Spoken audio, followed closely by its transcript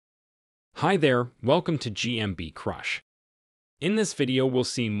Hi there, welcome to GMB Crush. In this video, we'll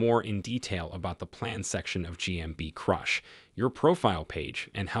see more in detail about the plan section of GMB Crush, your profile page,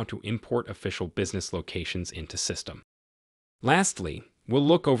 and how to import official business locations into system. Lastly, we'll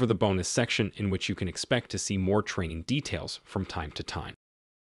look over the bonus section in which you can expect to see more training details from time to time.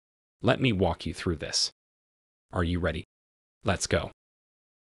 Let me walk you through this. Are you ready? Let's go.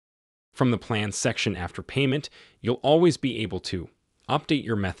 From the plan section after payment, you'll always be able to update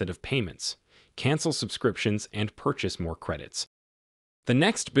your method of payments, cancel subscriptions, and purchase more credits. The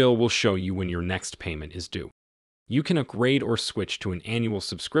next bill will show you when your next payment is due. You can upgrade or switch to an annual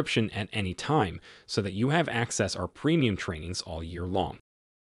subscription at any time so that you have access our premium trainings all year long.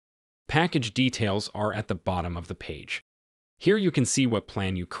 Package details are at the bottom of the page. Here you can see what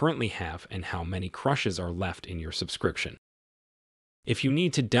plan you currently have and how many crushes are left in your subscription. If you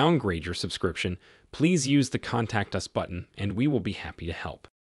need to downgrade your subscription, please use the Contact Us button and we will be happy to help.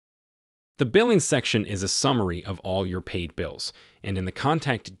 The billing section is a summary of all your paid bills, and in the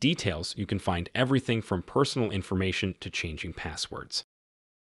contact details you can find everything from personal information to changing passwords.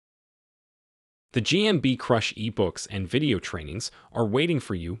 The GMB Crush ebooks and video trainings are waiting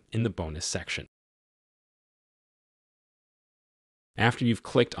for you in the bonus section. After you've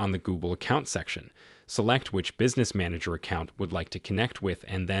clicked on the Google Account section, select which business manager account would like to connect with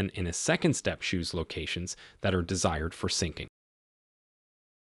and then in a second step choose locations that are desired for syncing.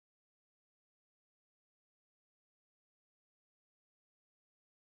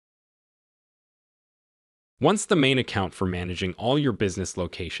 Once the main account for managing all your business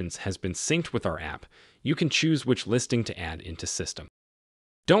locations has been synced with our app, you can choose which listing to add into system.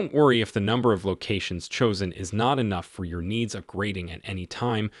 Don't worry if the number of locations chosen is not enough for your needs. Upgrading at any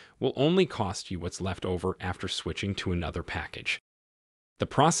time will only cost you what's left over after switching to another package. The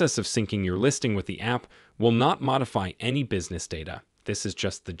process of syncing your listing with the app will not modify any business data. This is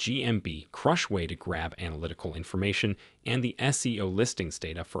just the GMB Crush way to grab analytical information and the SEO listings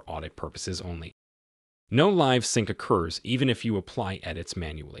data for audit purposes only. No live sync occurs even if you apply edits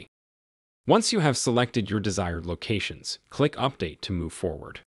manually. Once you have selected your desired locations, click Update to move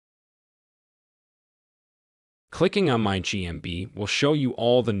forward. Clicking on My GMB will show you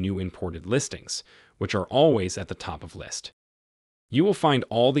all the new imported listings, which are always at the top of list. You will find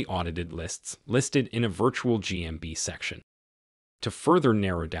all the audited lists listed in a virtual GMB section. To further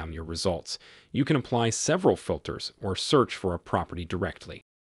narrow down your results, you can apply several filters or search for a property directly.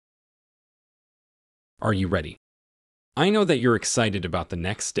 Are you ready? I know that you're excited about the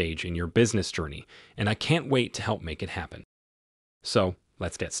next stage in your business journey, and I can't wait to help make it happen. So,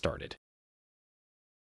 let's get started.